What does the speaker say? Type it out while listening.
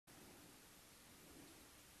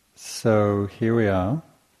So here we are,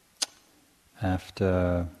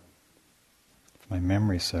 after, if my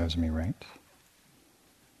memory serves me right,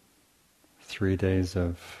 3 days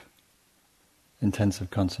of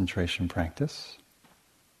intensive concentration practice.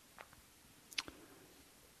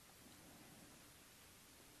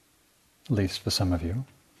 At least for some of you.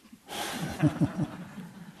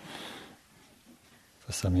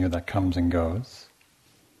 For some of you that comes and goes.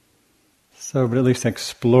 So, but at least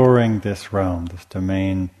exploring this realm, this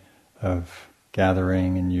domain of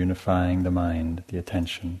gathering and unifying the mind, the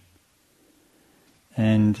attention,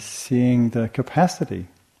 and seeing the capacity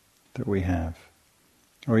that we have,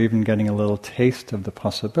 or even getting a little taste of the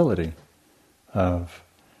possibility of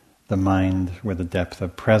the mind with a depth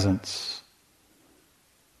of presence,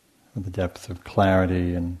 with a depth of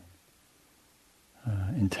clarity and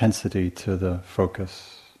intensity to the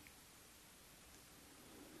focus.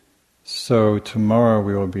 So tomorrow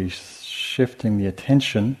we will be shifting the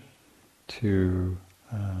attention to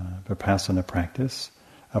Vipassana practice,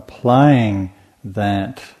 applying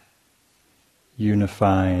that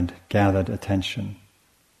unified, gathered attention.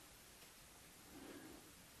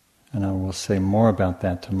 And I will say more about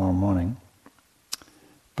that tomorrow morning.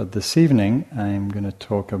 But this evening I'm going to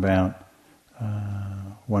talk about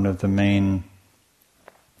one of the main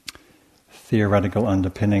theoretical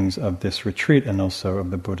underpinnings of this retreat and also of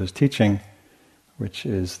the Buddha's teaching, which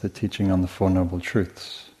is the teaching on the Four Noble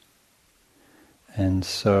Truths. And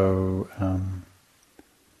so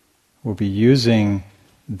we'll be using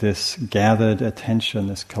this gathered attention,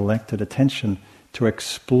 this collected attention, to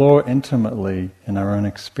explore intimately in our own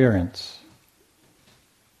experience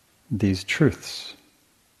these truths,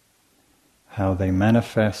 how they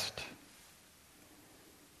manifest,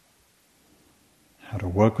 how to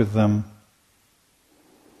work with them,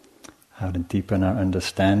 how to deepen our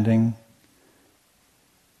understanding.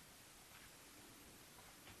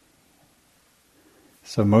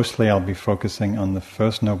 So mostly I'll be focusing on the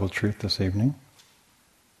first noble truth this evening.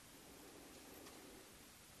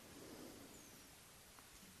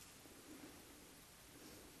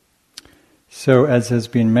 So as has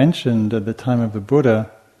been mentioned, at the time of the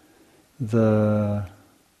Buddha, the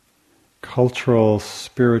cultural,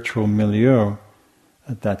 spiritual milieu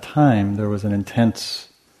at that time, there was an intense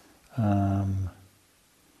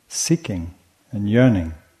seeking and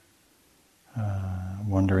yearning,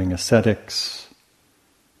 wandering ascetics,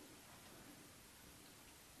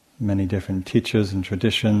 many different teachers and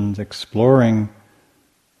traditions exploring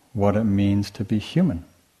what it means to be human,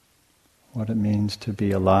 what it means to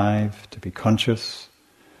be alive, to be conscious,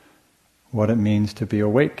 what it means to be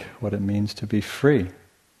awake, what it means to be free,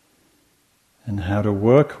 and how to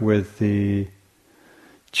work with the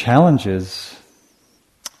challenges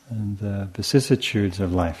and the vicissitudes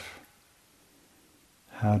of life,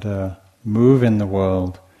 how to move in the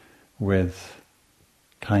world with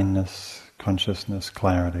kindness, consciousness,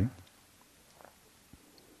 clarity.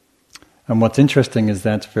 And what's interesting is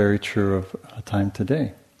that's very true of our time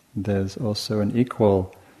today. There's also an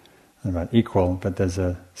but there's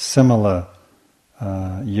a similar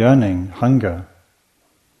yearning, hunger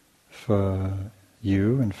for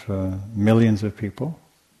you and for millions of people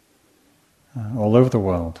all over the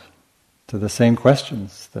world to the same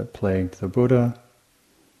questions that plagued the Buddha,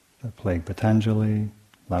 that plagued Patanjali,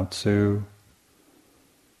 Lao Tzu,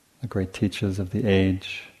 the great teachers of the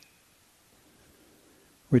age,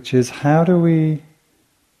 which is how do we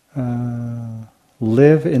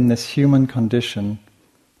live in this human condition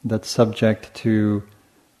that's subject to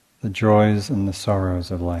the joys and the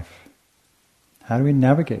sorrows of life? How do we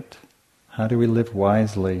navigate? How do we live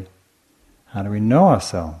wisely? How do we know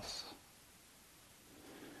ourselves?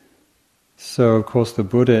 So, of course, the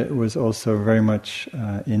Buddha was also very much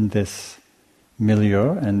in this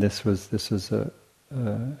milieu, and this was a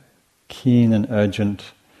keen and urgent,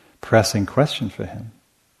 pressing question for him,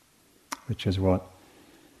 which is what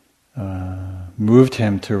moved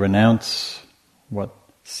him to renounce what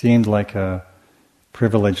seemed like a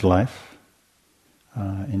privileged life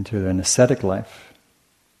into an ascetic life,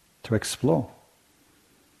 to explore.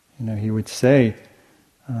 He would say,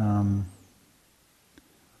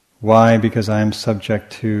 why? Because I am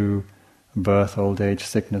subject to birth, old age,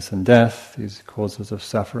 sickness and death, these causes of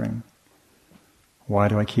suffering. Why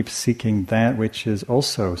do I keep seeking that which is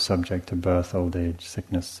also subject to birth, old age,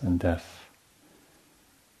 sickness and death?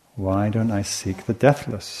 Why don't I seek the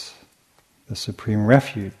deathless, the supreme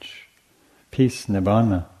refuge, peace,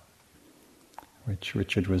 nibbana, which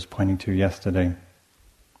Richard was pointing to yesterday?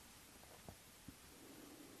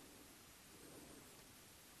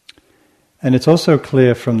 And it's also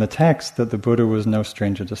clear from the text that the Buddha was no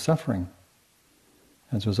stranger to suffering,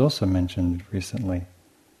 as was also mentioned recently.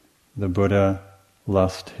 the Buddha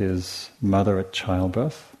lost his mother at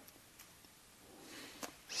childbirth.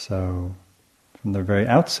 So, from the very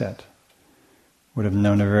outset, would have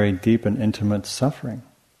known a very deep and intimate suffering.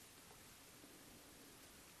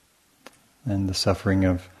 And the suffering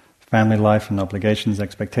of family life and obligations,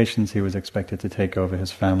 expectations. He was expected to take over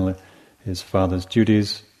his family, his father's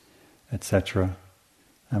duties, etc.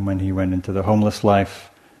 And when he went into the homeless life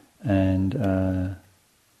and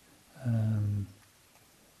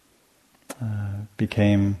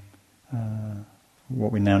became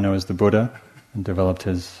what we now know as the Buddha, and developed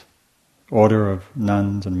his order of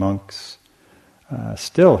nuns and monks,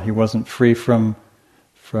 still he wasn't free from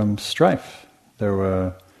strife. There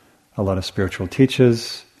were a lot of spiritual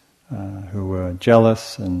teachers who were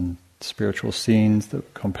jealous, and spiritual scenes that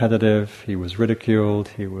were competitive. He was ridiculed.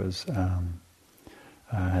 He was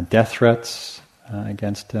had death threats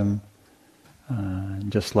against him.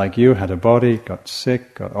 Just like you, had a body, got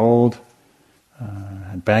sick, got old,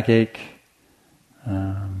 had backache.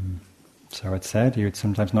 So it said he would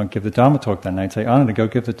sometimes not give the Dharma talk that night. He'd say, "I'm going to go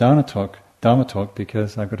give the Dharma talk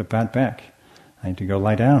because I've got a bad back. I need to go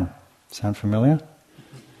lie down." Sound familiar?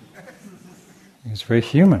 He was very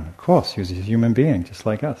human, of course. He was a human being, just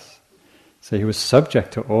like us. So he was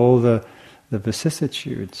subject to all the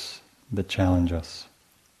vicissitudes that challenge us.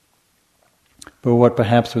 But what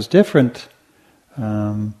perhaps was different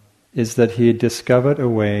is that he had discovered a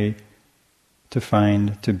way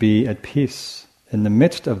to be at peace in the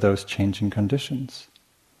midst of those changing conditions,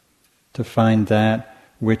 to find that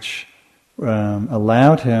which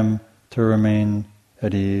allowed him to remain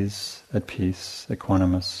at ease, at peace,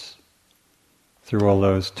 equanimous, through all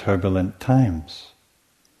those turbulent times.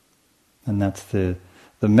 And that's the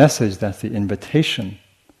message, that's the invitation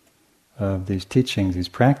of these teachings, these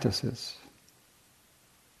practices.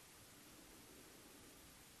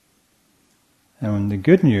 And the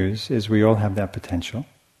good news is we all have that potential.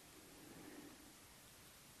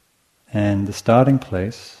 And the starting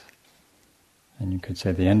place, and you could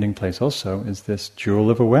say the ending place also, is this jewel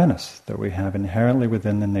of awareness that we have inherently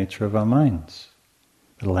within the nature of our minds.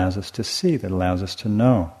 That allows us to see, that allows us to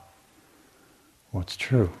know what's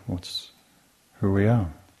true, who we are.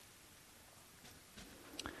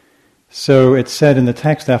 So it's said in the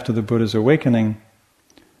text after the Buddha's awakening,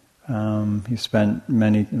 he spent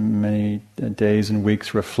many days and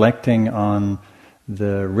weeks reflecting on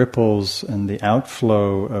the ripples and the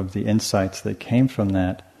outflow of the insights that came from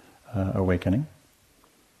that awakening,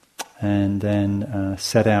 and then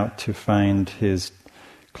set out to find his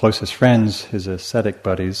closest friends, his ascetic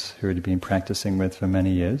buddies, who he'd been practicing with for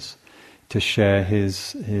many years, to share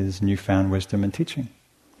his newfound wisdom and teaching.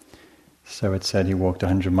 So it said he walked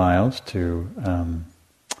 100 miles to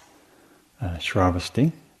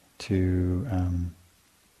Shravasti, to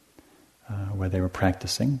where they were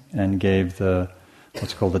practicing, and gave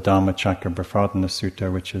what's called the Dhamma Chakra Pravartana Sutta,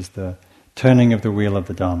 which is the turning of the wheel of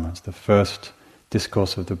the Dhamma. It's the first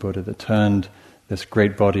discourse of the Buddha that turned this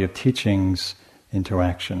great body of teachings into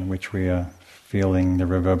action, which we are feeling the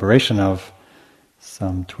reverberation of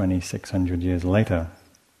some 2,600 years later.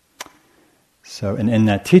 So in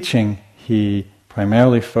that teaching, he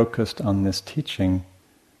primarily focused on this teaching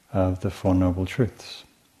of the Four Noble Truths.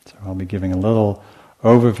 So I'll be giving a little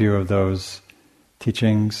overview of those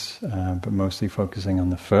teachings, but mostly focusing on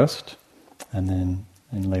the first, and then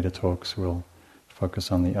in later talks we'll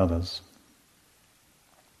focus on the others.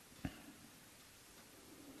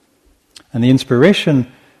 And the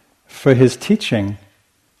inspiration for his teaching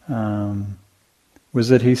was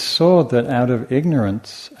that he saw that out of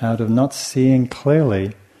ignorance, out of not seeing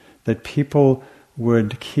clearly, that people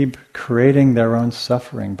would keep creating their own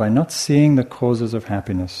suffering by not seeing the causes of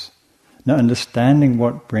happiness, not understanding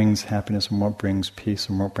what brings happiness and what brings peace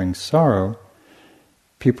and what brings sorrow.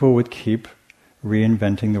 People would keep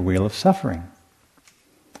reinventing the wheel of suffering.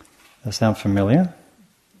 Does that sound familiar?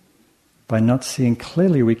 By not seeing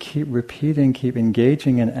clearly, we keep repeating, keep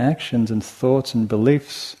engaging in actions and thoughts and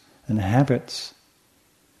beliefs and habits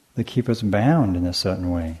that keep us bound in a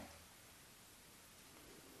certain way.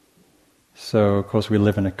 So, of course, we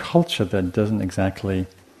live in a culture that doesn't exactly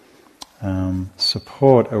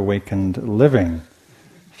support awakened living.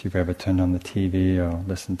 If you've ever turned on the TV or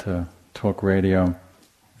listened to talk radio.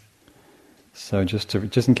 So just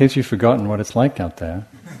in case you've forgotten what it's like out there.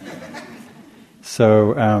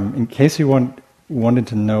 So in case you wanted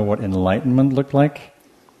to know what enlightenment looked like,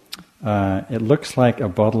 it looks like a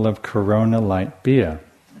bottle of Corona light beer.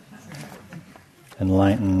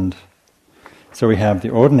 Enlightened. So we have the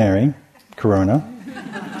ordinary Corona,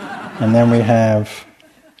 and then we have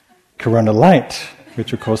Corona Light,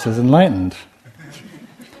 which of course is enlightened.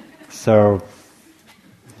 So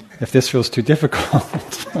if this feels too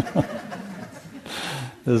difficult,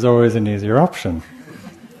 there's always an easier option.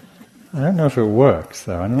 I don't know if it works,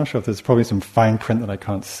 though. I'm not sure if there's probably some fine print that I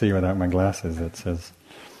can't see without my glasses that says,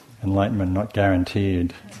 enlightenment not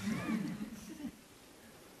guaranteed.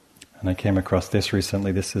 And I came across this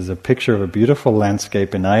recently. This is a picture of a beautiful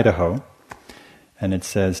landscape in Idaho. And it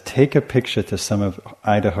says, take a picture to some of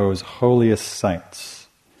Idaho's holiest sites.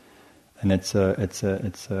 And it's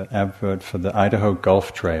a advert for the Idaho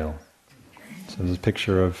Golf Trail. So there's a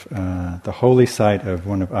picture of the holy site of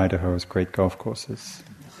one of Idaho's great golf courses.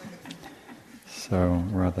 So,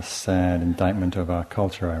 rather sad indictment of our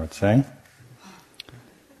culture, I would say.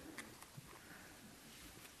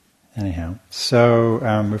 Anyhow, so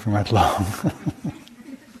moving right along.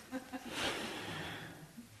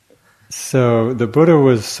 So the Buddha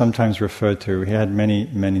was sometimes referred to, he had many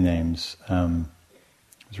names. He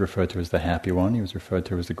was referred to as the happy one, he was referred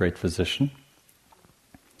to as the great physician.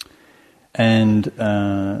 And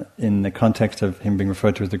in the context of him being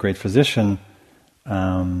referred to as the great physician,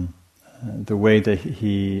 the way that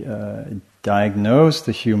he diagnosed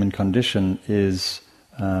the human condition is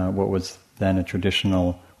what was then a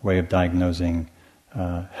traditional way of diagnosing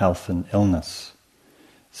health and illness.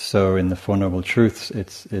 So in the Four Noble Truths,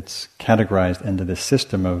 it's categorized into this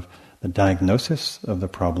system of the diagnosis of the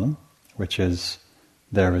problem, which is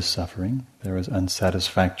there is suffering, there is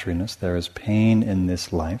unsatisfactoriness, there is pain in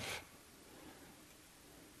this life.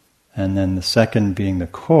 And then the second being the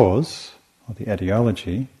cause, or the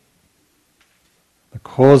etiology, the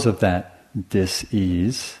cause of that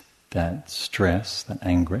dis-ease, that stress, that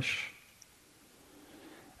anguish.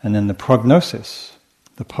 And then the prognosis,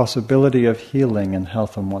 the possibility of healing and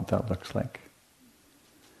health and what that looks like.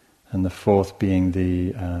 And the fourth being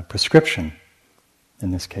the prescription,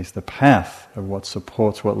 in this case the path of what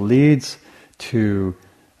supports, what leads to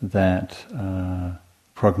that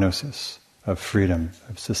prognosis of freedom,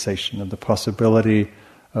 of cessation, of the possibility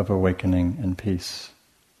of awakening and peace.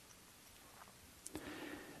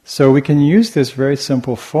 So we can use this very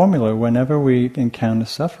simple formula whenever we encounter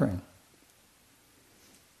suffering.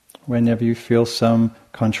 Whenever you feel some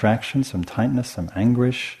contraction, some tightness, some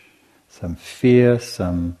anguish, some fear,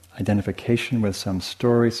 some identification with some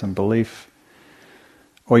story, some belief,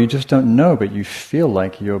 or you just don't know, but you feel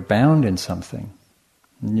like you're bound in something,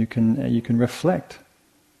 and you can reflect.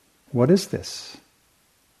 What is this?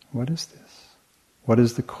 What is this? What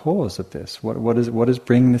is the cause of this? What is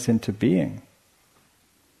bringing this into being?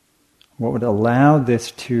 What would allow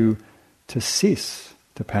this to cease,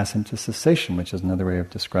 to pass into cessation, which is another way of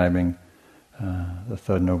describing the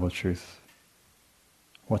Third Noble Truth.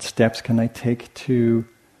 What steps can I take to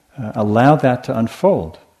allow that to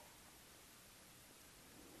unfold?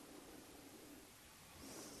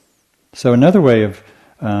 So another way of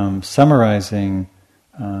summarizing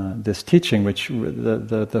this teaching, which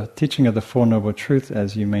the teaching of the Four Noble Truths,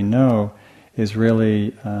 as you may know, is really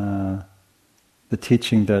the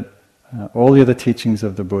teaching that all the other teachings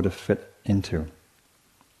of the Buddha fit into.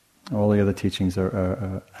 All the other teachings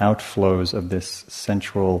are outflows of this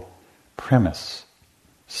central premise: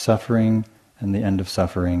 suffering and the end of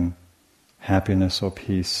suffering, happiness or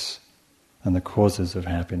peace, and the causes of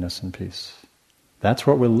happiness and peace. That's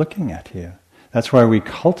what we're looking at here. That's why we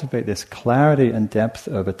cultivate this clarity and depth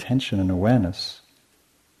of attention and awareness,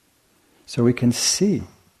 so we can see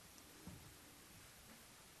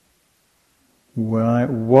why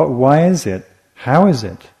is it, how is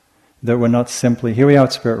it that we're not simply, here we are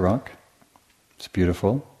at Spirit Rock, it's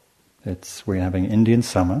beautiful, we're having Indian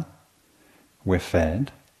summer, we're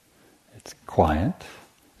fed, it's quiet,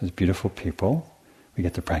 there's beautiful people, we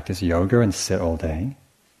get to practice yoga and sit all day.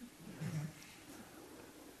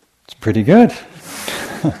 It's pretty good.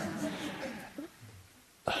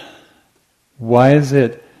 Why is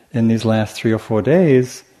it in these last 3 or 4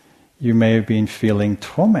 days you may have been feeling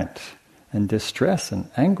torment and distress and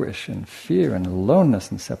anguish and fear and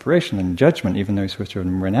aloneness and separation and judgment, even though you're supposed to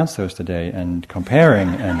renounce those today, and comparing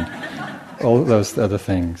and all those other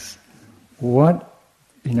things? We want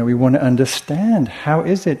to understand, how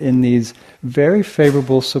is it in these very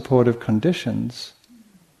favorable supportive conditions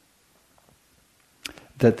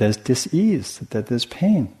that there's dis-ease, that there's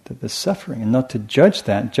pain, that there's suffering, and not to judge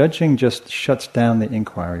that. Judging just shuts down the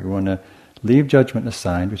inquiry. We want to leave judgment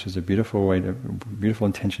aside, which is a beautiful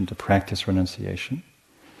intention to practice renunciation.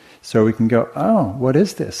 So we can go, oh, what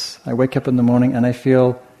is this? I wake up in the morning and I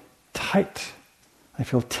feel tight. I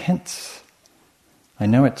feel tense. I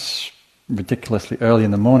know it's ridiculously early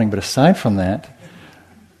in the morning, but aside from that,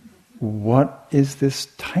 what is this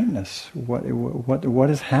tightness? What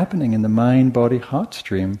is happening in the mind, body, heart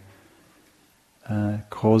stream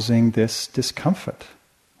causing this discomfort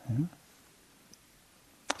Yeah?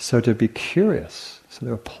 So to be curious, so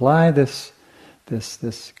to apply this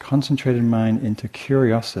concentrated mind into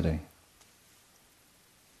curiosity.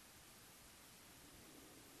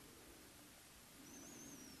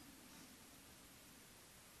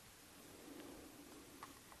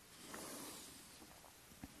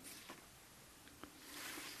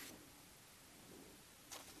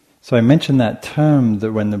 So I mentioned that term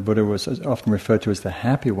that when the Buddha was often referred to as the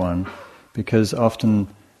happy one, because often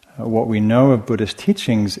what we know of Buddhist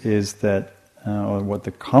teachings is that, or what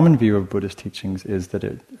the common view of Buddhist teachings is that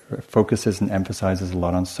it focuses and emphasizes a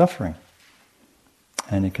lot on suffering.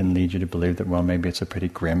 And it can lead you to believe that, well, maybe it's a pretty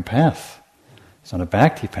grim path. It's not a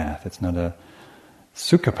bhakti path, it's not a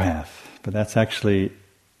sukha path, but that's actually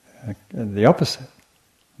the opposite.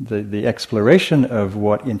 The exploration of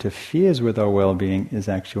what interferes with our well-being is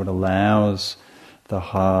actually what allows the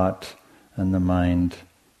heart and the mind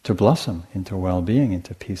to blossom into well-being,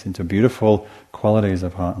 into peace, into beautiful qualities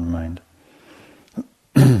of heart and mind.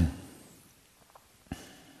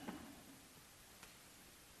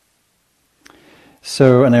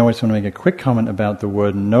 So, and I always want to make a quick comment about the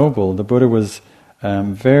word noble. The Buddha was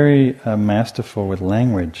very masterful with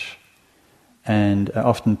language, and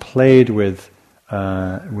often played with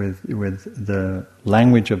the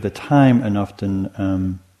language of the time, and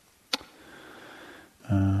often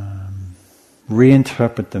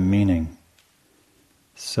reinterpret the meaning.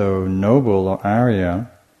 So noble or Arya,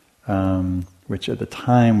 which at the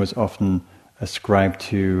time was often ascribed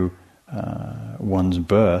to one's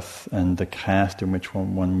birth and the caste in which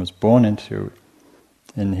one was born into,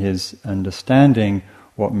 in his understanding,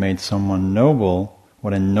 what made someone noble,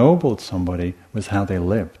 what ennobled somebody, was how they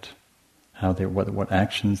lived. What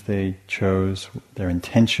actions they chose, their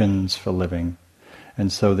intentions for living.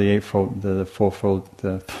 And so the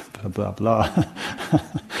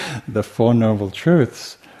Four Noble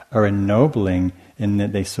Truths are ennobling in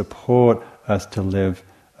that they support us to live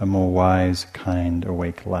a more wise, kind,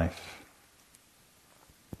 awake life.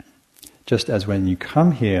 Just as when you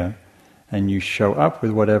come here and you show up with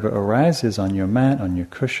whatever arises on your mat, on your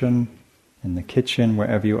cushion, in the kitchen,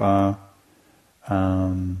 wherever you are,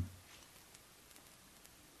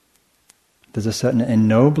 there's a certain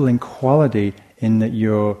ennobling quality in that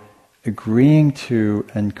you're agreeing to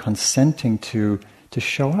and consenting to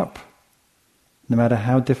show up, no matter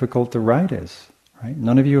how difficult the ride is. Right?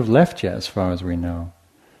 None of you have left yet, as far as we know.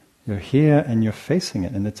 You're here and you're facing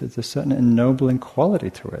it, and it's a certain ennobling quality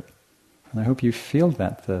to it. And I hope you feel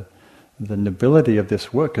that, the nobility of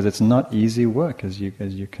this work, because it's not easy work, as you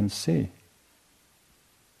can see.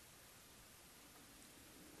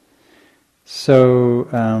 So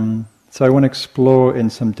I want to explore in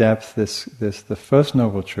some depth the first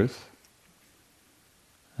noble truth.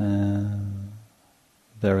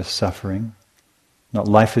 There is suffering. Not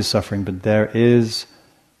life is suffering, but there is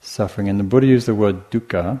suffering. And the Buddha used the word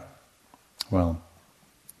dukkha. Well,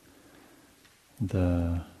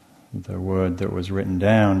 the word that was written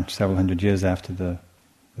down several hundred years after the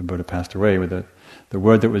Buddha passed away, the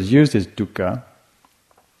word that was used is dukkha,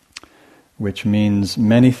 which means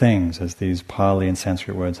many things, as these Pali and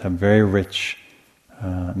Sanskrit words have very rich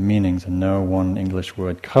meanings, and no one English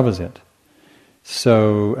word covers it.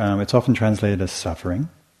 So it's often translated as suffering,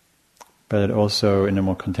 but it also, in a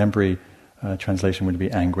more contemporary translation, would be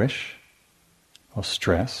anguish, or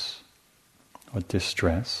stress, or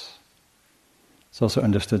distress. It's also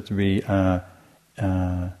understood to be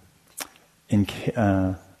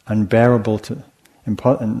unbearable to...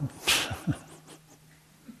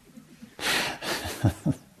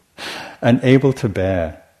 unable to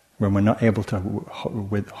bear, when we're not able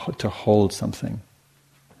to hold something.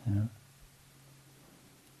 You know?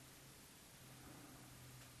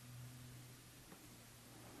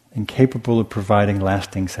 Incapable of providing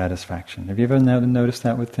lasting satisfaction. Have you ever noticed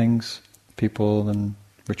that with things, people and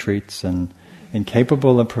retreats, and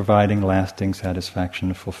incapable of providing lasting satisfaction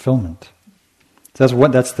and fulfillment? So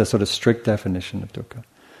that's the sort of strict definition of dukkha.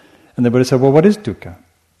 And the Buddha said, well, what is dukkha?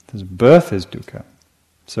 Because birth is dukkha.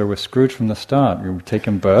 So we're screwed from the start. We've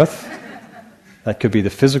taken birth. That could be the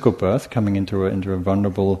physical birth, coming into a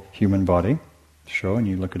vulnerable human body. Sure, and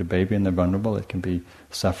you look at a baby and they're vulnerable, it can be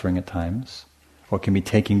suffering at times. Or it can be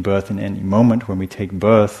taking birth in any moment when we take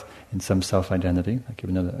birth in some self-identity. I'll give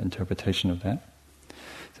another interpretation of that.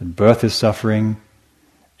 So birth is suffering,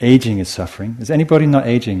 aging is suffering. Is anybody not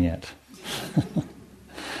aging yet?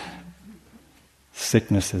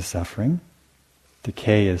 Sickness is suffering,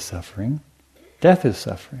 decay is suffering, death is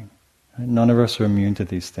suffering. Right? None of us are immune to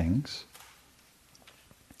these things.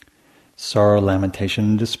 Sorrow, lamentation,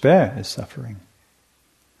 and despair is suffering.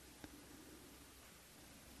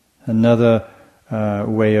 Another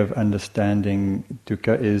way of understanding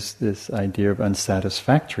dukkha is this idea of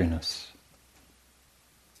unsatisfactoriness.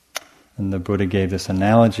 And the Buddha gave this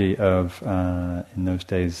analogy of, in those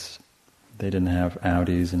days, they didn't have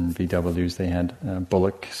Audis and VWs, they had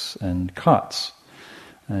bullocks and carts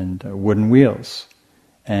and wooden wheels.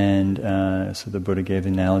 And so the Buddha gave the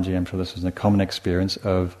analogy, I'm sure this was a common experience,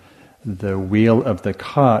 of the wheel of the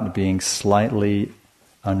cart being slightly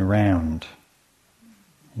unround.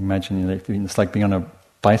 Imagine it's like being on a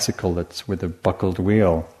bicycle that's with a buckled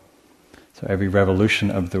wheel. So every revolution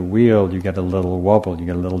of the wheel, you get a little wobble, you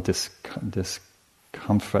get a little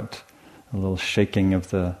discomfort, a little shaking of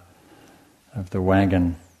the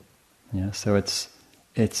wagon. Yeah, so it's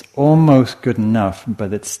almost good enough, but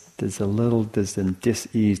there's a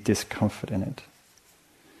dis-ease, discomfort in it.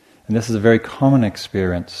 And this is a very common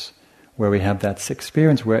experience where we have that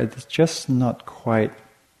experience where it's just not quite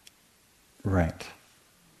right.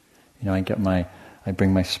 I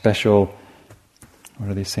bring my special, what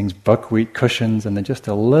are these things, buckwheat cushions, and they're just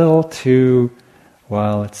a little too,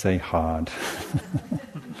 well, let's say hard.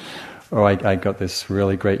 Or I got this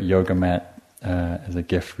really great yoga mat as a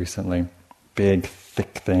gift recently. Big,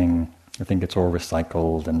 thick thing. I think it's all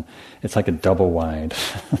recycled, and it's like a double wide.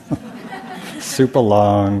 Super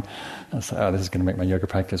long. I was like, this is going to make my yoga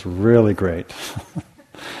practice really great.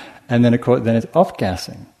 And then, of course, then it's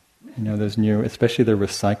off-gassing. Those new, especially the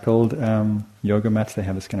recycled yoga mats, they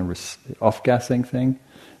have this kind of off-gassing thing.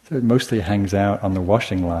 So it mostly hangs out on the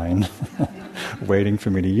washing line, waiting for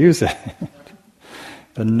me to use it.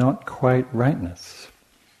 The not quite rightness.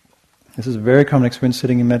 This is a very common experience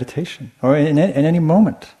sitting in meditation, or in any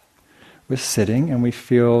moment. We're sitting and we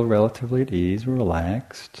feel relatively at ease, we're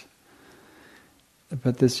relaxed.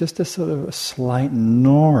 But there's just a sort of a slight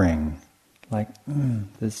gnawing. Like,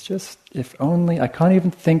 there's just, if only, I can't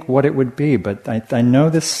even think what it would be, but I know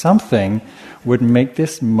this something would make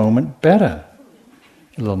this moment better.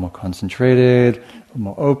 A little more concentrated, a little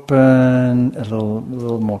more open, a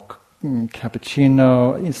little more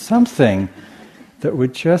cappuccino, something that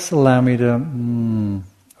would just allow me to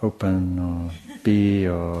open or be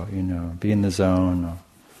in the zone. Or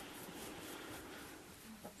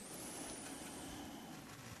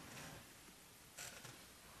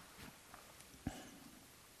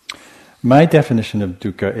my definition of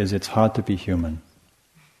dukkha is it's hard to be human.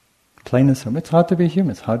 Plain and simple, it's hard to be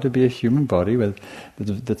human. It's hard to be a human body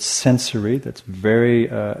that's sensory, that's very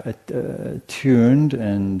attuned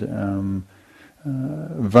and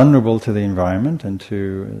vulnerable to the environment and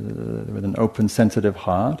with an open, sensitive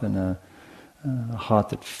heart and a heart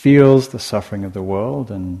that feels the suffering of the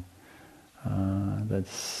world and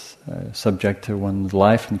that's subject to one's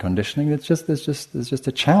life and conditioning. There's just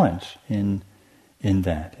a challenge in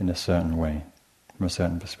that, in a certain way, from a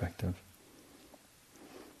certain perspective.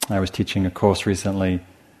 I was teaching a course recently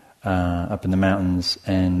up in the mountains,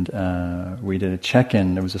 and we did a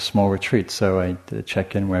check-in. It was a small retreat, so I did a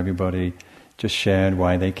check-in where everybody just shared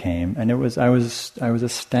why they came, and I was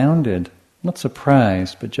astounded, not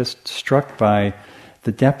surprised, but just struck by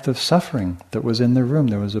the depth of suffering that was in the room.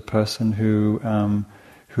 There was a person who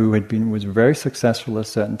was very successful at a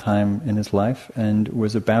certain time in his life and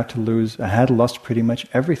was about to had lost pretty much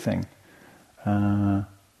everything,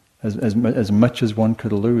 as much as one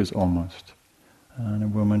could lose almost. And a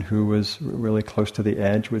woman who was really close to the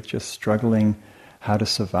edge with just struggling how to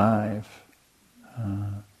survive.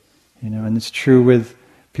 And it's true with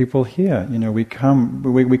people here. We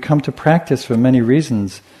come to practice for many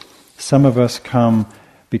reasons. Some of us come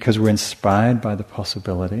because we're inspired by the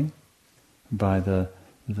possibility, by the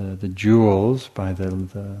jewels, by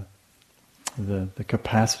the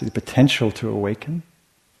capacity, the potential to awaken,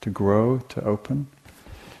 to grow, to open.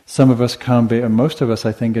 Some of us most of us,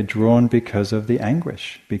 I think, are drawn because of the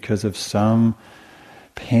anguish, because of some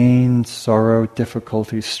pain, sorrow,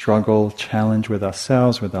 difficulty, struggle, challenge with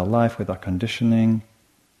ourselves, with our life, with our conditioning,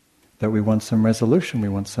 that we want some resolution, we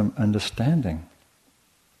want some understanding.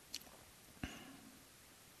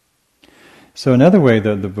 So another way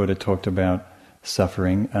that the Buddha talked about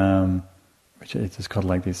suffering, which is called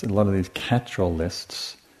like a lot of these catch-all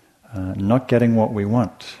lists, not getting what we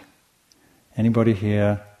want. Anybody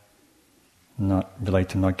here not relate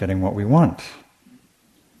to not getting what we want?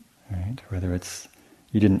 Right? Whether it's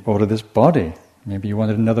you didn't order this body, maybe you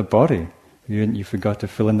wanted another body. You forgot to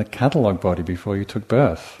fill in the catalog body before you took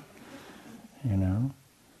birth.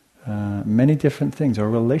 Many different things. Or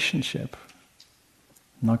relationship,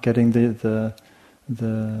 not getting the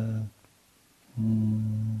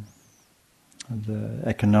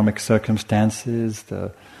economic circumstances,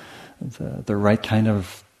 the right kind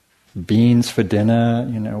of beans for dinner,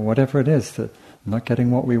 whatever it is, not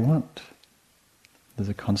getting what we want. There's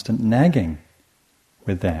a constant nagging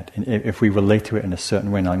with that. And if we relate to it in a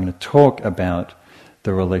certain way, now I'm going to talk about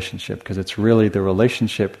the relationship, because it's really the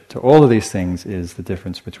relationship to all of these things is the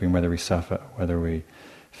difference between whether we suffer, whether we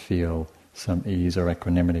feel some ease or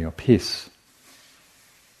equanimity or peace.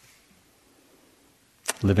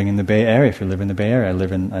 Living in the Bay Area, if you live in the Bay Area, I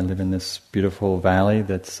live in this beautiful valley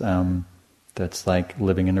that's like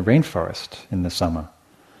living in a rainforest in the summer.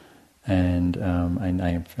 And I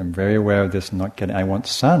am very aware of this. I want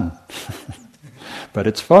sun, but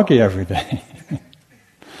it's foggy every day.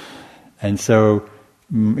 And so,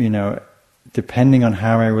 depending on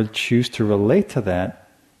how I would choose to relate to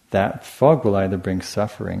that fog will either bring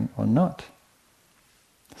suffering or not.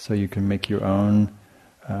 So you can make your own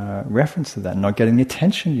reference to that, not getting the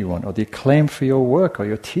attention you want, or the acclaim for your work, or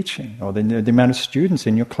your teaching, or the amount of students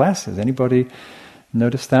in your classes. Anybody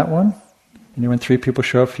notice that one? When 3 people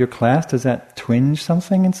show up for your class, does that twinge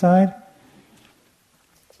something inside?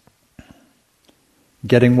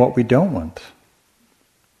 Getting what we don't want.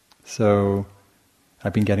 So,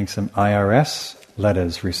 I've been getting some IRS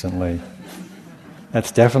letters recently.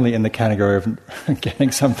 That's definitely in the category of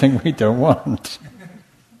getting something we don't want.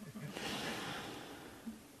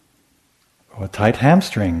 Or tight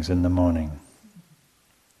hamstrings in the morning.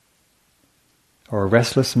 Or a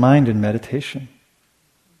restless mind in meditation.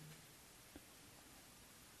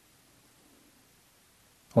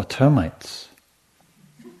 Or termites.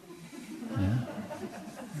 Yeah.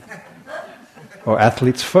 Or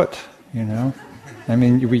athlete's foot, I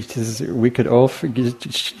mean, we could all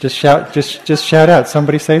just shout out.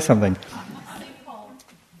 Somebody say something.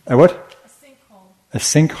 A what? A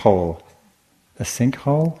sinkhole. A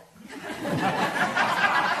sinkhole?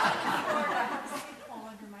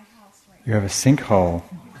 You have a sinkhole.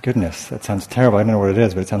 Goodness, that sounds terrible. I don't know what it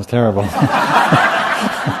is, but it sounds terrible.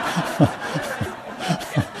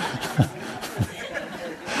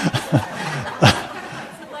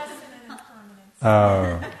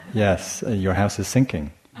 Oh, yes, your house is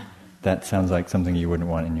sinking. That sounds like something you wouldn't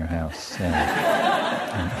want in your house.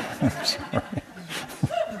 Yeah. I'm sorry.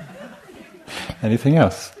 Anything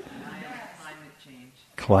else? Climate change.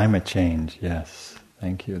 Climate change, yes.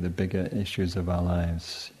 Thank you. The bigger issues of our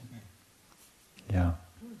lives. Yeah.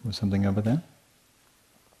 Was something over there?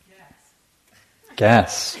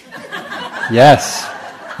 Gas. Yes.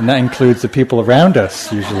 And that includes the people around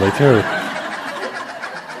us, usually, too.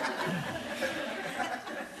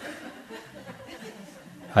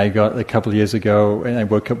 I got a couple of years ago, and I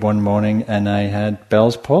woke up one morning and I had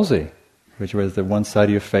Bell's palsy, which was the one side of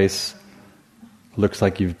your face looks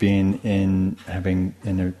like you've been in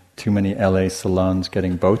too many LA salons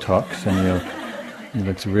getting Botox, and it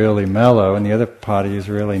looks really mellow, and the other part is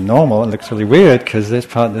really normal. It looks really weird because this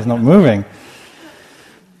part is not moving.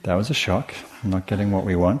 That was a shock. Not getting what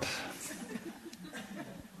we want.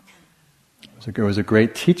 It was a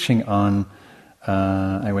great teaching on.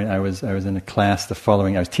 I was in a class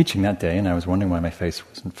I was teaching that day, and I was wondering why my face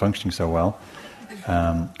wasn't functioning so well.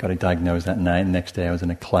 Got it diagnosed that night. The next day I was in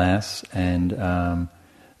a class, and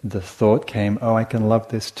the thought came, oh, I can love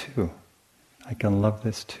this too. I can love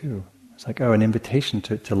this too. It's like, an invitation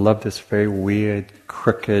to love this very weird,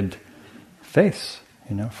 crooked face.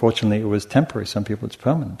 Fortunately it was temporary. Some people it's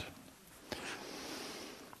permanent.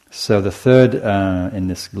 So the third in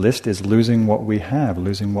this list is losing what we have,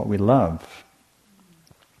 losing what we love.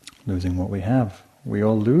 Losing what we have. We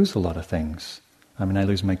all lose a lot of things. I mean, I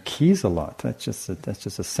lose my keys a lot. That's just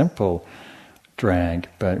a simple drag.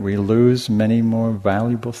 But we lose many more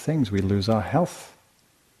valuable things. We lose our health.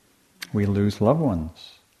 We lose loved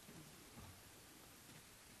ones.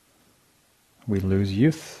 We lose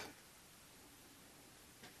youth.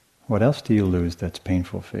 What else do you lose that's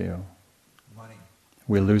painful for you? Money.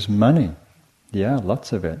 We lose money. Yeah,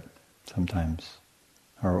 lots of it sometimes.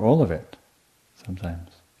 Or all of it sometimes.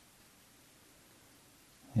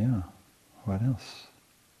 Yeah. What else?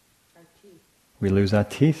 Our teeth. We lose our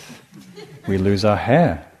teeth. We lose our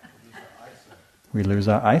hair. We lose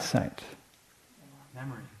our eyesight.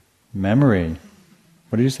 Memory.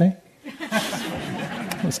 What did you say?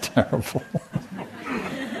 That's terrible.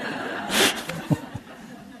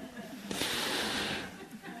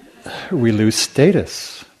 We lose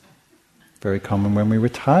status. Very common when we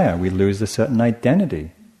retire. We lose a certain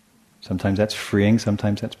identity. Sometimes that's freeing,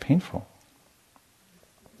 sometimes that's painful.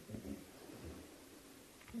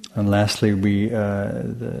 And lastly,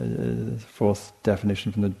 the fourth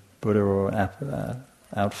definition from the Buddha, or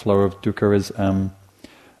outflow of dukkha, is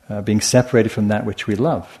being separated from that which we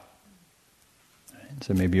love. Right?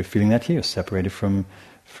 So maybe you're feeling that here, separated from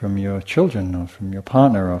your children, or from your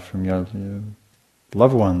partner, or from your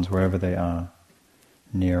loved ones, wherever they are,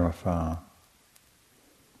 near or far.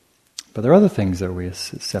 But there are other things that we are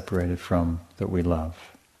separated from that we love.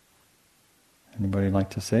 Anybody like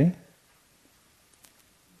to say?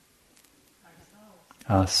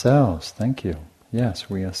 Ourselves, thank you. Yes,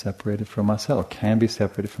 we are separated from ourselves, can be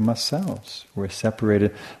separated from ourselves. We're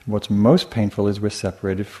separated, what's most painful is we're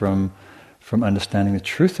separated from understanding the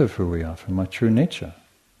truth of who we are, from our true nature.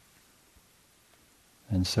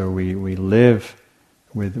 And so we live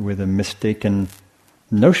with a mistaken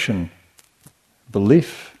notion,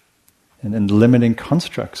 belief, and limiting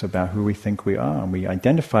constructs about who we think we are. And we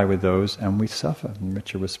identify with those and we suffer. And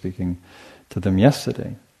Richard was speaking to them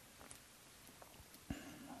yesterday.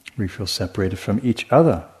 We feel separated from each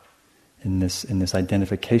other. In this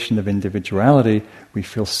identification of individuality, we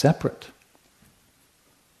feel separate.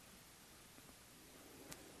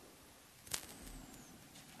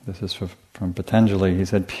 This is from Patanjali. He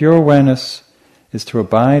said, pure awareness is to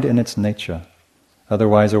abide in its nature.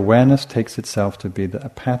 Otherwise, awareness takes itself to be the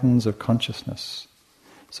patterns of consciousness.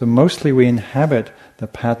 So mostly we inhabit the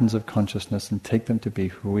patterns of consciousness and take them to be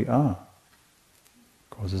who we are.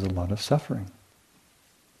 It causes a lot of suffering.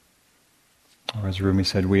 Or as Rumi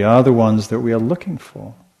said, we are the ones that we are looking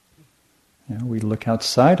for. We look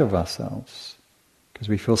outside of ourselves because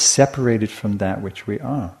we feel separated from that which we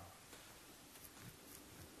are.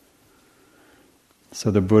 So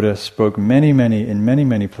the Buddha spoke in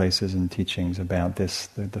many places in teachings about this.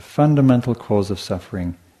 The fundamental cause of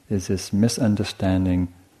suffering is this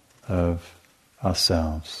misunderstanding of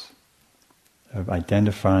ourselves, of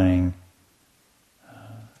identifying,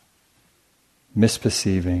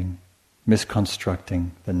 misperceiving,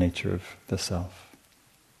 misconstructing the nature of the self.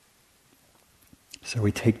 So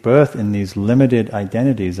we take birth in these limited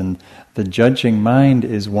identities, and the judging mind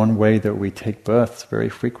is one way that we take birth very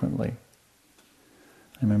frequently.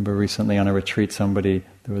 I remember recently on a retreat, there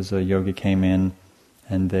was a yogi came in,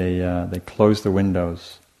 and they closed the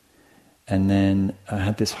windows, and then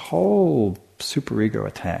had this whole superego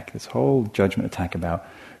attack, this whole judgment attack about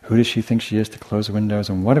who does she think she is to close the windows,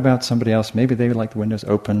 and what about somebody else? Maybe they would like the windows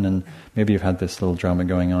open, and maybe you've had this little drama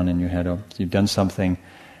going on in your head, or you've done something,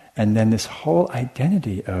 and then this whole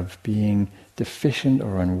identity of being deficient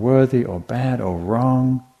or unworthy or bad or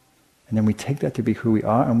wrong, and then we take that to be who we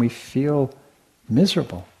are, and we feel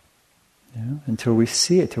miserable, until we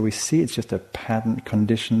see it. Till we see it's just a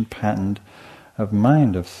conditioned pattern of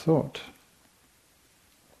mind, of thought.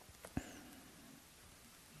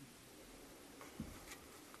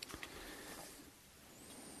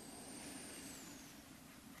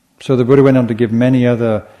 So the Buddha went on to give many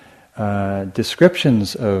other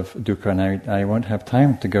descriptions of dukkha, and I won't have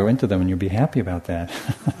time to go into them, and you'll be happy about that.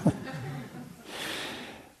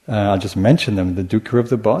 I'll just mention them, the dukkha of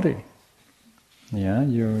the body.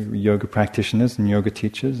 Your yoga practitioners and yoga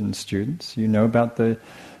teachers and students, you know about the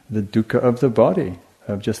dukkha of the body,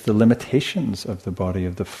 of just the limitations of the body,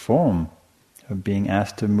 of the form, of being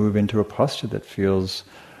asked to move into a posture that feels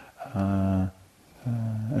a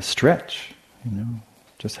stretch,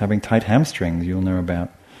 Just having tight hamstrings, you'll know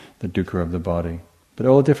about the dukkha of the body. But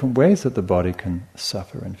all the different ways that the body can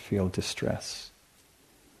suffer and feel distress.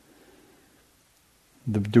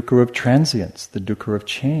 The dukkha of transience, the dukkha of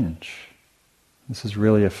change. This is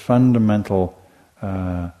really a fundamental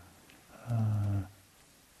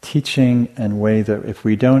teaching and way that if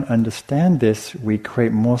we don't understand this, we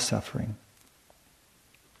create more suffering.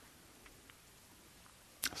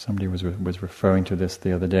 Somebody was referring to this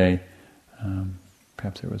the other day.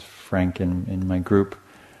 Perhaps it was Frank in my group.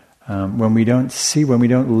 When we don't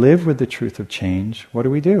live with the truth of change, what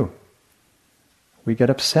do? We get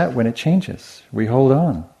upset when it changes. We hold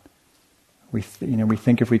on. We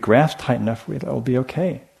think if we grasp tight enough, it'll be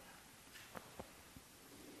okay.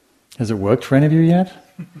 Has it worked for any of you yet?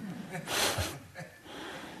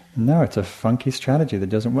 No, it's a funky strategy that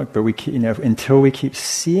doesn't work. But we keep, until we keep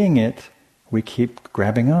seeing it, we keep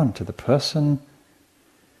grabbing on to the person.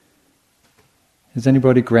 Has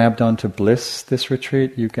anybody grabbed onto bliss this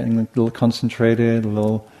retreat? You getting a little concentrated, a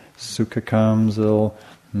little sukha comes, a little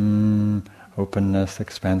openness,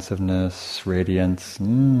 expansiveness, radiance.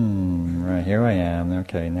 Right, here I am.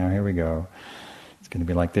 Okay, now here we go. It's going to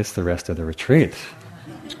be like this the rest of the retreat.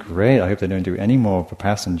 It's great. I hope they don't do any more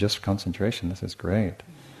vipassana, just concentration. This is great.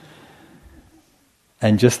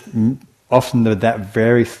 And just often that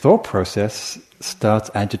very thought process starts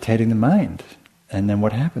agitating the mind. And then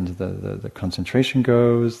what happens? The concentration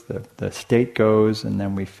goes, the state goes, and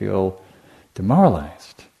then we feel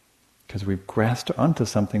demoralized because we've grasped onto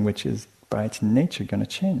something which is by its nature going to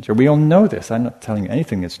change. Or we all know this. I'm not telling you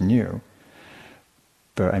anything that's new,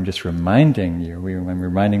 but I'm just reminding you, I'm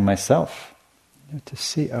reminding myself to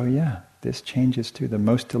see, oh yeah, this changes too. The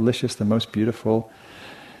most delicious, the most beautiful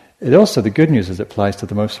It also, the good news is it applies to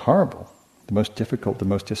the most horrible, the most difficult, the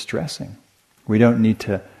most distressing. We don't need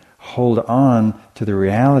to hold on to the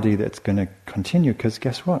reality that's going to continue, because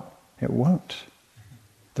guess what? It won't.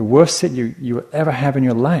 The worst sit you will ever have in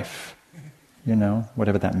your life,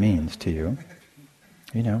 whatever that means to you,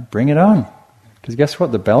 bring it on. Because guess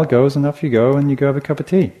what? The bell goes and off you go and you go have a cup of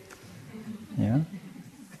tea. Yeah?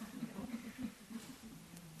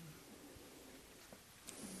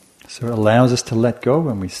 So it allows us to let go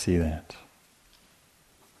when we see that.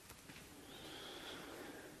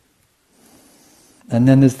 And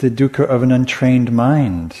then there's the dukkha of an untrained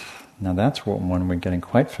mind. Now that's one we're getting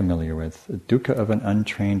quite familiar with. The dukkha of an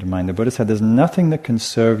untrained mind. The Buddha said there's nothing that can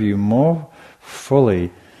serve you more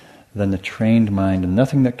fully than a trained mind, and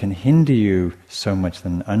nothing that can hinder you so much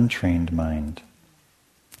than an untrained mind.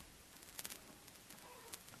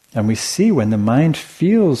 And we see when the mind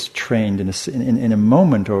feels trained in a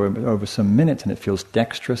moment or over some minutes, and it feels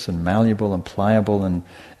dexterous and malleable and pliable, and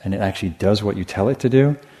it actually does what you tell it to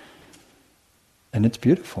do, and it's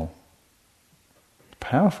beautiful. It's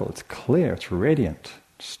powerful, it's clear, it's radiant,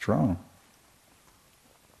 it's strong.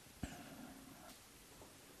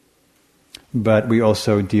 But we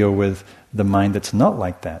also deal with the mind that's not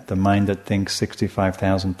like that, the mind that thinks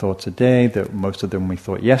 65,000 thoughts a day, that most of them we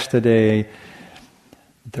thought yesterday,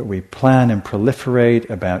 that we plan and proliferate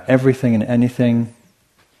about everything and anything.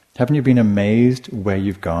 Haven't you been amazed where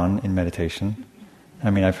you've gone in meditation?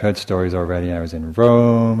 I mean, I've heard stories already. I was in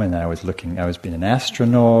Rome, and I was being an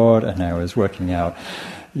astronaut, and I was working out,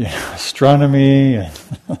 astronomy, and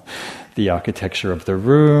the architecture of the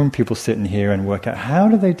room. People sitting here and work out, how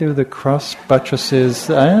do they do the cross buttresses?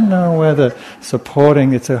 I don't know where the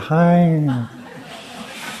supporting, it's a high...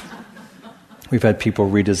 We've had people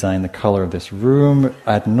redesign the color of this room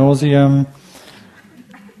ad nauseum.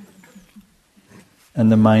 And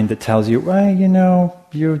the mind that tells you, well,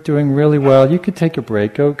 you're doing really well. You could take a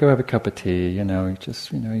break. Go have a cup of tea. You're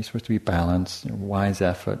supposed to be balanced, wise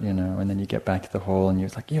effort, And then you get back to the hall and you're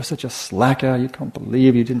like, you're such a slacker. You can't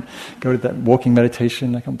believe you didn't go to that walking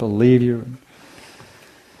meditation. I can't believe you.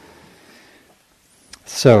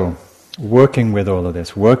 So, working with all of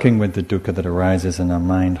this, working with the dukkha that arises in our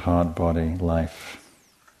mind, heart, body, life.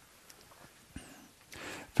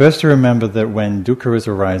 First to remember that when dukkha is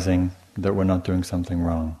arising, that we're not doing something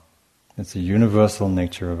wrong. It's the universal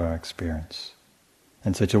nature of our experience.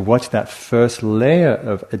 And so to watch that first layer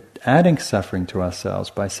of adding suffering to ourselves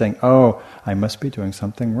by saying, oh, I must be doing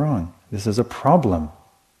something wrong. This is a problem.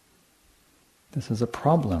 This is a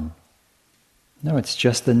problem. No, it's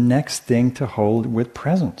just the next thing to hold with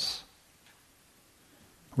presence.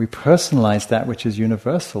 We personalize that which is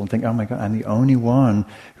universal and think, oh my God, I'm the only one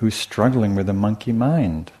who's struggling with a monkey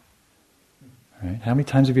mind. Right? How many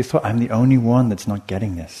times have you thought, I'm the only one that's not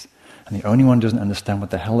getting this? I'm the only one who doesn't understand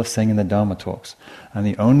what the hell they're saying in the Dharma talks. I'm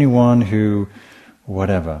the only one who,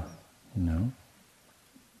 whatever, And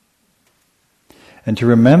to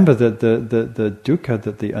remember that the dukkha,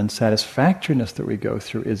 that the unsatisfactoriness that we go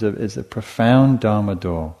through is a profound Dharma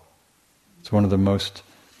door. It's one of the most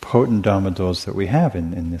potent Dharma doors that we have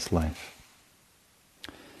in this life.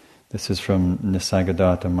 This is from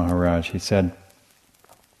Nisargadatta Maharaj. He said,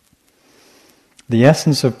 the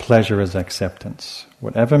essence of pleasure is acceptance.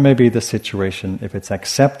 Whatever may be the situation, if it's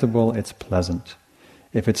acceptable, it's pleasant.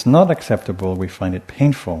 If it's not acceptable, we find it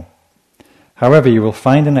painful. However, you will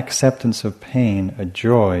find in acceptance of pain a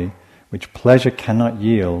joy which pleasure cannot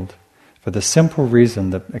yield, for the simple reason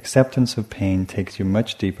that acceptance of pain takes you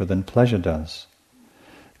much deeper than pleasure does.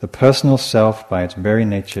 The personal self, by its very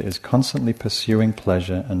nature, is constantly pursuing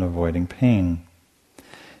pleasure and avoiding pain.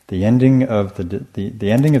 The ending of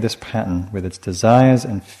this pattern, with its desires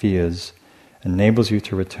and fears, enables you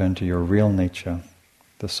to return to your real nature,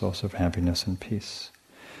 the source of happiness and peace.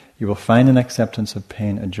 You will find in acceptance of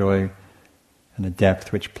pain a joy and a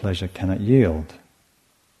depth which pleasure cannot yield.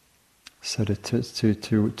 So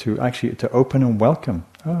to actually open and welcome,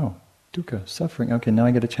 oh, dukkha, suffering. Okay, now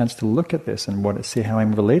I get a chance to look at this and see how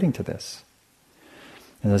I'm relating to this.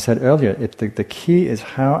 As I said earlier, the key is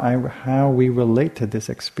how we relate to these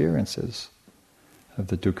experiences of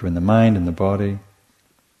the dukkha in the mind and the body,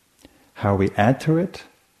 how we add to it,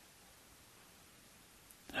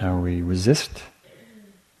 how we resist.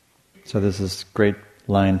 So there's this great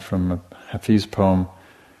line from a Hafiz poem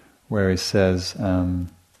where he says, you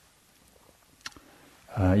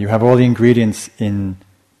have all the ingredients in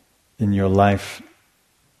your life,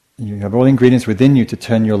 you have all the ingredients within you to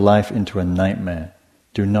turn your life into a nightmare.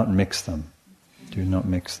 Do not mix them. Do not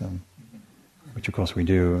mix them. Which of course we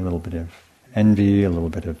do, a little bit of envy, a little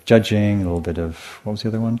bit of judging, a little bit of, what was the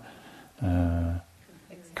other one?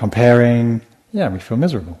 Comparing. Yeah, we feel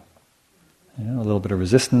miserable. a little bit of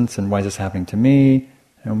resistance, and why is this happening to me?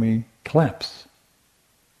 And we collapse.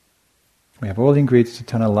 We have all the ingredients to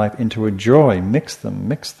turn our life into a joy. Mix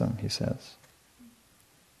them, he says.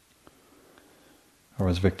 Or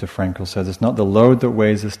as Viktor Frankl says, it's not the load that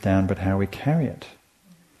weighs us down, but how we carry it.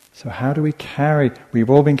 So how do we carry? We've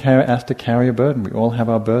all been asked to carry a burden. We all have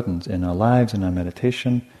our burdens in our lives, in our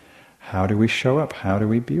meditation. How do we show up? How do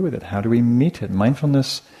we be with it? How do we meet it?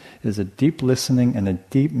 Mindfulness is a deep listening and a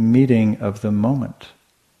deep meeting of the moment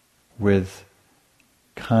with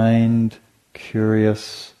kind,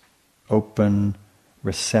 curious, open,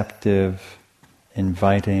 receptive,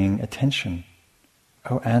 inviting attention.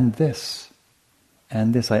 Oh, and this.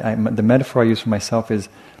 And this. The metaphor I use for myself is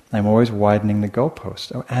I'm always widening the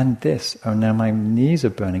goalpost. Oh, and this. Oh, now my knees are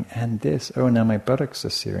burning. And this. Oh, now my buttocks are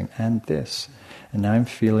searing. And this. And now I'm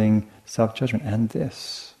feeling self-judgment. And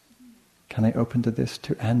this. Can I open to this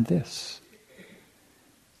too? And this.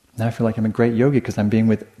 Now I feel like I'm a great yogi because I'm being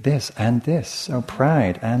with this and this. Oh,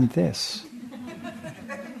 pride and this.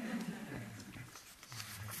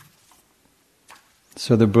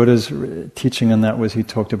 So the Buddha's teaching on that was he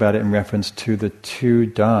talked about it in reference to the two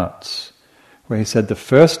darts, where he said the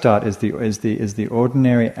first dart is the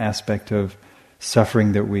ordinary aspect of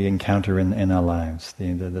suffering that we encounter in our lives,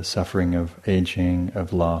 the suffering of aging,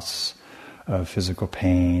 of loss, of physical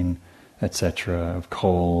pain, etc., of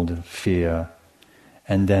cold, of fear,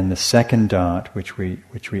 and then the second dart, which we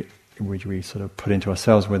sort of put into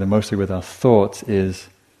ourselves, whether mostly with our thoughts, is,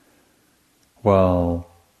 well,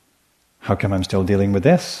 how come I'm still dealing with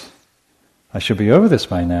this? I should be over this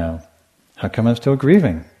by now. How come I'm still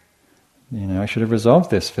grieving? I should have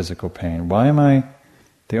resolved this physical pain. Why am I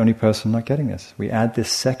the only person not getting this? We add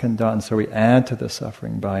this second dot, and so we add to the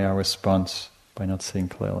suffering by our response, by not seeing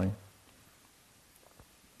clearly.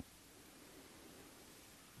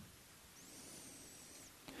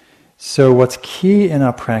 So what's key in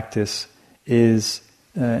our practice is,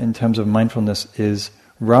 in terms of mindfulness, is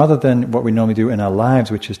rather than what we normally do in our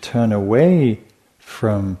lives, which is turn away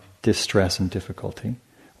from distress and difficulty,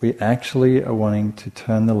 we actually are wanting to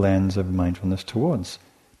turn the lens of mindfulness towards,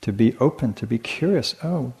 to be open, to be curious.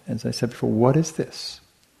 Oh, as I said before, what is this?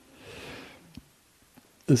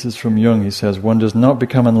 This is from Jung. He says, one does not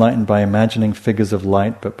become enlightened by imagining figures of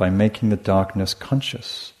light, but by making the darkness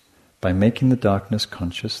conscious. By making the darkness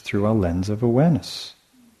conscious through our lens of awareness.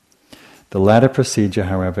 The latter procedure,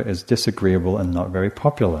 however, is disagreeable and not very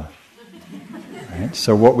popular. Right?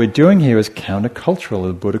 So what we're doing here is countercultural.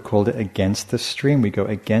 The Buddha called it against the stream. We go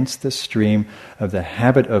against the stream of the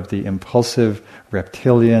habit of the impulsive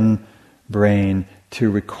reptilian brain to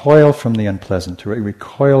recoil from the unpleasant, to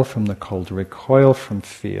recoil from the cold, to recoil from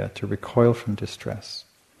fear, to recoil from distress.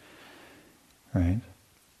 Right?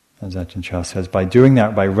 As Ajahn Chah says, by doing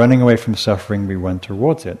that, by running away from suffering, we run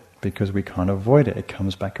towards it, because we can't avoid it. It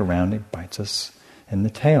comes back around, it bites us in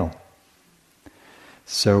the tail.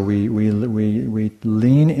 So we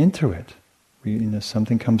lean into it.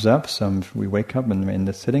 Something comes up, we wake up and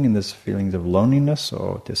they're sitting in this feelings of loneliness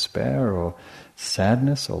or despair or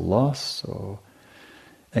sadness or loss or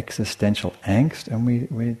existential angst, and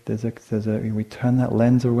we turn that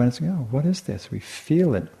lens of awareness and go, oh, what is this? We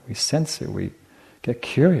feel it, we sense it, we get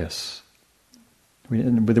curious.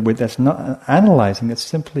 That's not analyzing, that's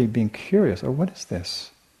simply being curious. Oh, what is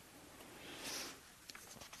this?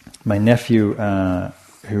 My nephew,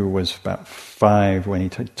 who was about 5 when he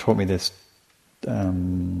taught me this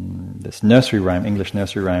nursery rhyme, English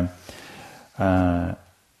nursery rhyme,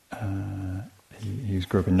 he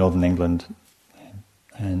grew up in northern England,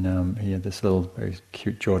 and he had this little very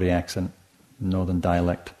cute Geordie accent, northern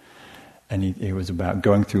dialect, and he was about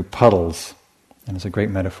going through puddles. And it's a great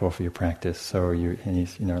metaphor for your practice. So every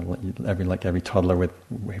toddler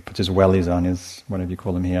he puts his wellies on, his, whatever you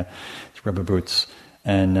call them here, his rubber boots,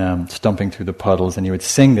 and stomping through the puddles. And he would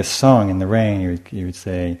sing this song in the rain. He would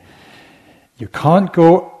say, "You can't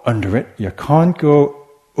go under it, you can't go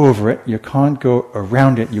over it, you can't go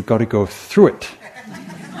around it. You've got to go through it.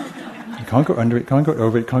 You can't go under it, you can't go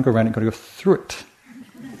over it, you can't go around it. You've got to go through it."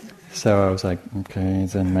 So I was like, okay,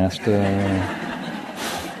 Zen master.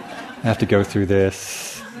 I have to go through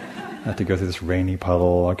this. I have to go through this rainy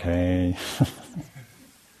puddle, okay.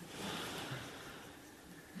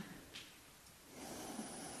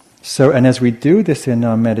 So, and as we do this in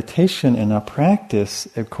our meditation, in our practice,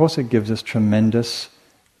 of course it gives us tremendous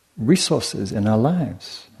resources in our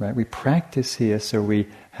lives, right? We practice here so we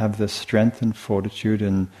have the strength and fortitude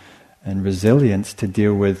and resilience to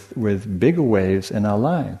deal with bigger waves in our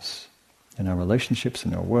lives. In our relationships,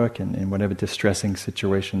 in our work, and in whatever distressing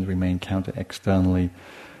situations we may encounter externally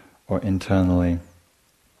or internally.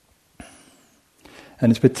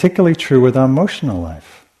 And it's particularly true with our emotional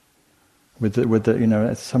life. With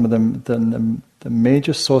the some of the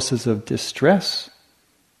major sources of distress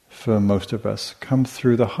for most of us come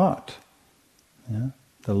through the heart. Yeah?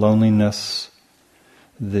 The loneliness,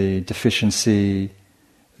 the deficiency,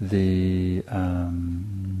 the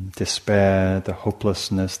despair, the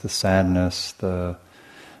hopelessness, the sadness, the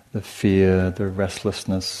fear, the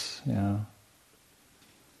restlessness. Yeah.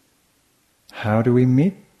 How do we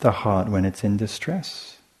meet the heart when it's in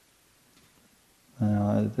distress?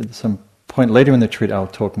 At some point later in the retreat, I'll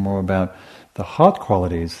talk more about the heart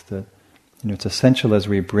qualities. That it's essential as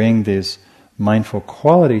we bring this mindful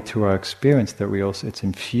quality to our experience that it's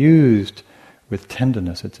infused with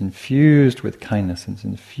tenderness, it's infused with kindness, it's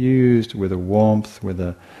infused with a warmth, with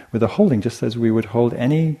a holding, just as we would hold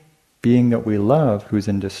any being that we love who's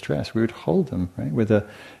in distress. We would hold them, right, with a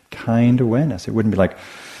kind awareness. It wouldn't be like,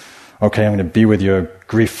 okay, I'm going to be with your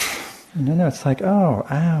grief. No, it's like, oh,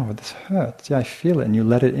 ow, this hurts. Yeah, I feel it, and you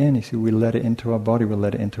let it in. You see, we let it into our body, we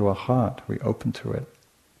let it into our heart, we open to it.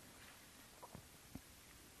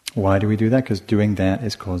 Why do we do that? Because doing that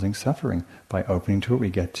is causing suffering. By opening to it, we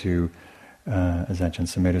get to, as Ajahn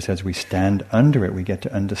Sumedho says, we stand under it, we get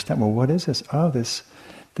to understand, well, what is this? Oh,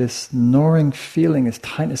 this gnawing feeling, this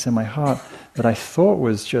tightness in my heart that I thought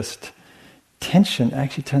was just tension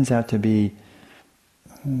actually turns out to be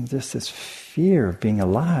just this fear of being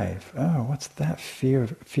alive. Oh, what's that fear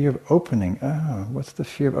of opening? Oh, what's the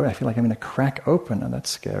fear of, I feel like I'm going to crack open. Oh, that's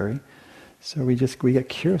scary. So we get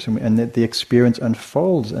curious, and the experience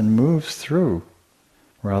unfolds and moves through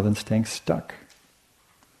rather than staying stuck.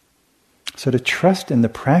 So to trust in the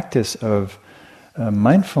practice of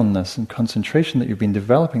mindfulness and concentration that you've been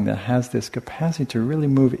developing that has this capacity to really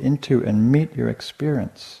move into and meet your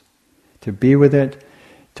experience, to be with it,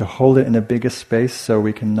 to hold it in a bigger space so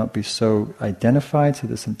we can not be so identified, so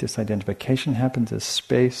there's some disidentification happens, there's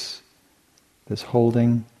space, there's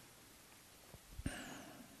holding.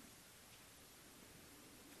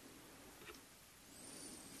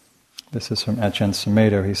 This is from Ajahn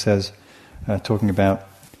Sumedho. He says, talking about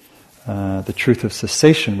the truth of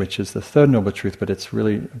cessation, which is the third noble truth, but it's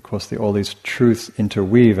really, of course, all these truths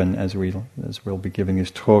interweave, and as we'll be giving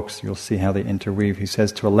these talks, you'll see how they interweave. He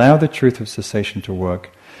says, to allow the truth of cessation to work,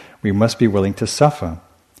 we must be willing to suffer.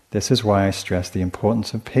 This is why I stress the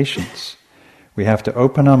importance of patience. We have to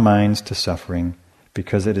open our minds to suffering,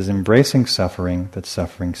 because it is embracing suffering that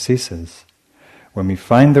suffering ceases. When we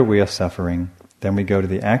find that we are suffering, then we go to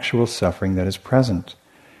the actual suffering that is present.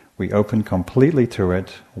 We open completely to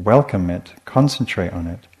it, welcome it, concentrate on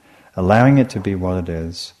it, allowing it to be what it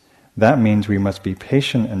is. That means we must be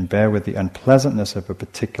patient and bear with the unpleasantness of a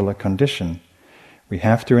particular condition. We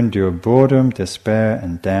have to endure boredom, despair,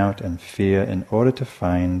 and doubt and fear in order to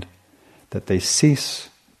find that they cease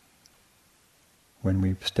when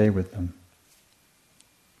we stay with them.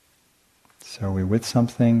 So we're with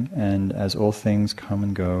something, and as all things come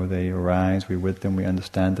and go, they arise, we're with them, we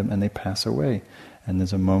understand them, and they pass away. And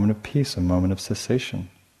there's a moment of peace, a moment of cessation.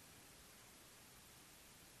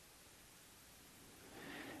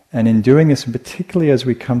 And in doing this, and particularly as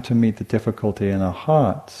we come to meet the difficulty in our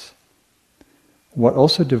hearts, what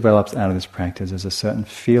also develops out of this practice is a certain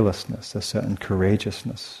fearlessness, a certain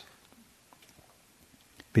courageousness.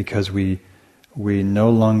 Because we no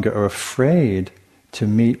longer are afraid to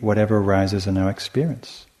meet whatever arises in our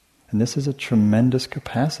experience. And this is a tremendous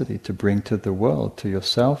capacity to bring to the world, to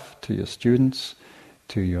yourself, to your students,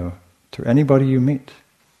 to anybody you meet.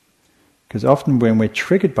 Because often when we're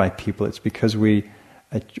triggered by people, it's because we're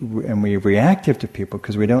reactive to people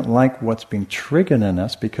because we don't like what's being triggered in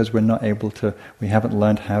us, because we haven't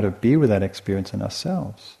learned how to be with that experience in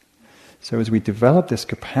ourselves. So as we develop this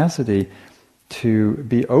capacity to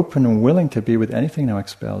be open and willing to be with anything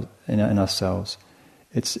in ourselves,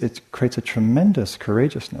 it creates a tremendous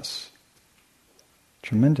courageousness,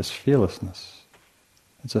 tremendous fearlessness.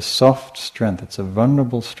 It's a soft strength, it's a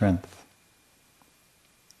vulnerable strength.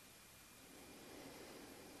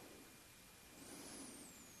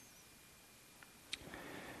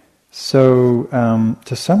 So,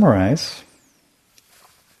 to summarize,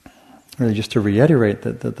 really just to reiterate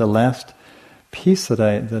the last piece that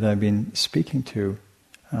I've been speaking to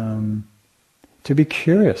be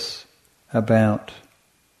curious about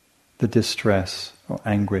the distress or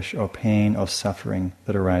anguish or pain or suffering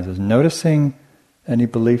that arises. Noticing any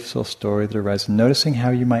beliefs or story that arises, noticing how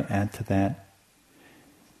you might add to that,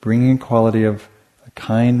 bringing a quality of a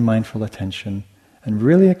kind, mindful attention, and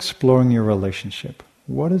really exploring your relationship.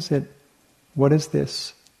 What is it? What is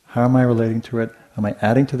this? How am I relating to it? Am I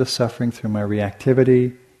adding to the suffering through my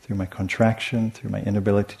reactivity, through my contraction, through my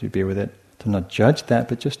inability to be with it, to not judge that,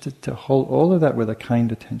 but just to hold all of that with a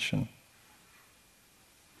kind attention.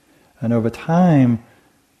 And over time,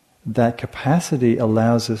 that capacity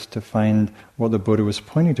allows us to find what the Buddha was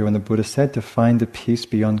pointing to. When the Buddha said to find the peace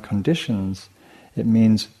beyond conditions, it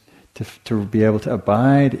means to be able to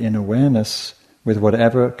abide in awareness with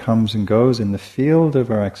whatever comes and goes in the field of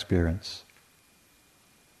our experience.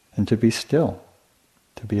 And to be still,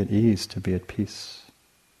 to be at ease, to be at peace.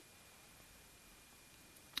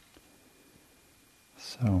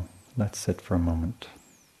 So, let's sit for a moment.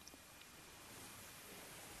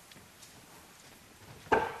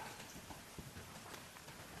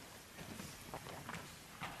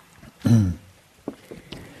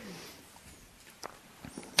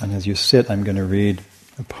 And as you sit, I'm going to read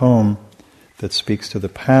a poem that speaks to the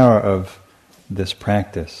power of this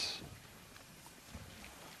practice.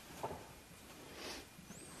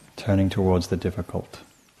 Turning towards the difficult.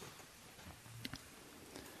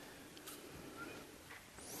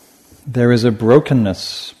 There is a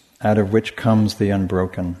brokenness out of which comes the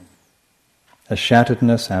unbroken, a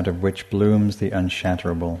shatteredness out of which blooms the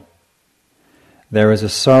unshatterable. There is a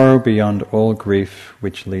sorrow beyond all grief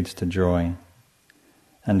which leads to joy,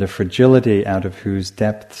 and a fragility out of whose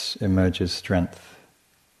depths emerges strength.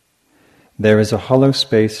 There is a hollow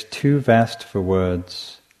space too vast for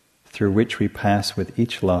words, through which we pass with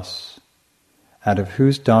each loss, out of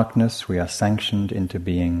whose darkness we are sanctioned into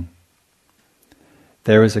being.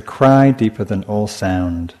 There is a cry deeper than all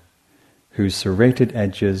sound, whose serrated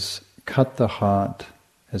edges cut the heart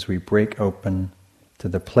as we break open to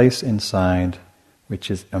the place inside which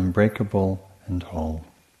is unbreakable and whole.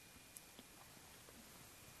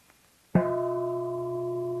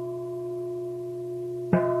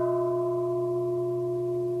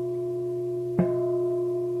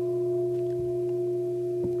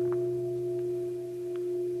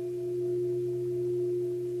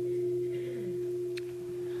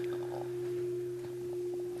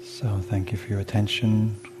 So thank you for your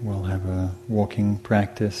attention. We'll have a walking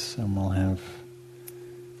practice and we'll have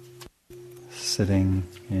sitting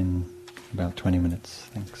in about 20 minutes.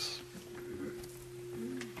 Thanks.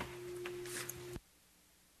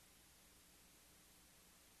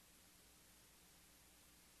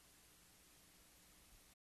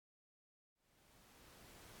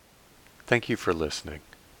 Thank you for listening.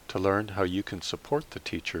 To learn how you can support the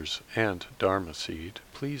teachers and Dharma Seed,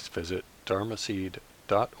 please visit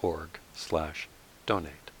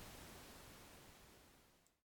dharmaseed.org/donate.